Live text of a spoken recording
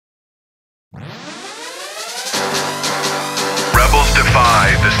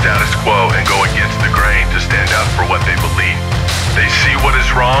defy the status quo and go against the grain to stand up for what they believe. They see what is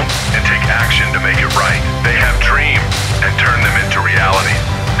wrong and take action to make it right. They have dreams and turn them into reality.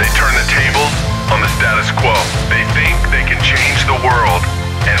 They turn the tables on the status quo. They think they can change the world,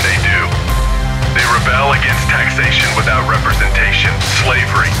 and they do. They rebel against taxation without representation,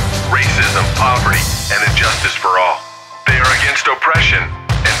 slavery, racism, poverty, and injustice for all. They are against oppression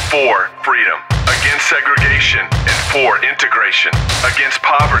and for freedom, against segregation and for integration, against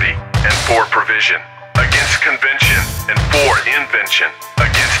poverty and for provision, against convention and for invention,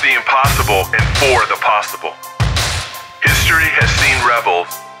 against the impossible and for the possible. History has seen rebels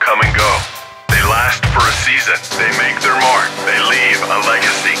come and go. They last for a season, they make their mark, they leave a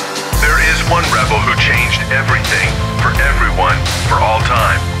legacy. There is one rebel who changed everything for everyone for all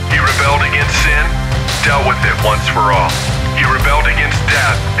time. He rebelled against sin, dealt with it once for all. He rebelled against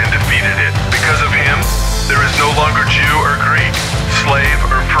death and defeated it. Because of him, there is no longer Jew or Greek, slave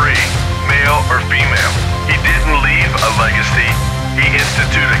or free, male or female. He didn't leave a legacy. He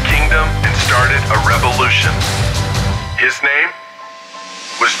instituted a kingdom and started a revolution. His name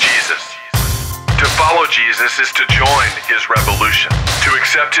was Jesus. To follow Jesus is to join his revolution, to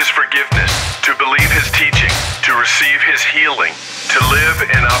accept his forgiveness, to believe his teaching, to receive his healing, to live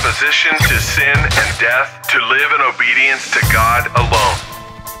in opposition to sin and death, to live in obedience to God alone.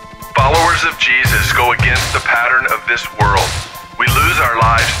 Followers of Jesus go against the pattern of this world. We lose our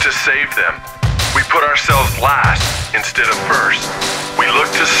lives to save them. We put ourselves last instead of first. We look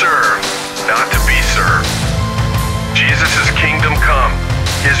to serve, not to be served. Jesus' kingdom come,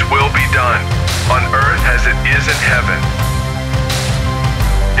 his will be done, on earth as it is in heaven.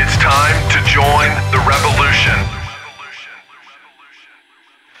 It's time to join the revolution.